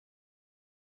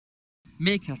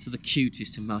Meerkats are the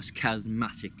cutest and most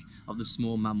charismatic of the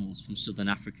small mammals from southern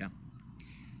Africa.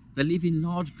 They live in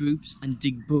large groups and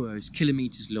dig burrows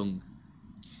kilometres long.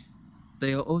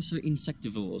 They are also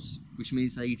insectivores, which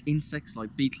means they eat insects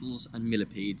like beetles and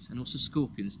millipedes, and also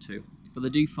scorpions too, but they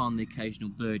do find the occasional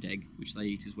bird egg, which they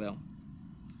eat as well.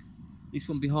 This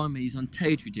one behind me is on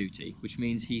territory duty, which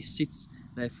means he sits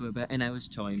there for about an hour's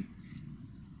time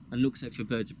and looks out for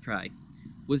birds of prey.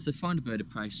 Once they find a bird of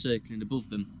prey circling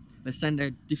above them, they send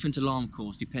out different alarm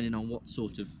calls depending on what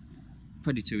sort of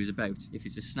predator is about. If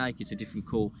it's a snake, it's a different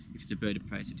call. If it's a bird of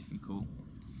prey, it's a different call.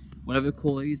 Whatever the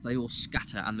call is, they all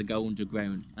scatter and they go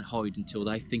underground and hide until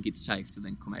they think it's safe to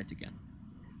then come out again.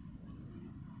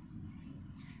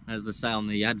 As they say on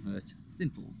the advert,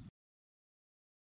 simples.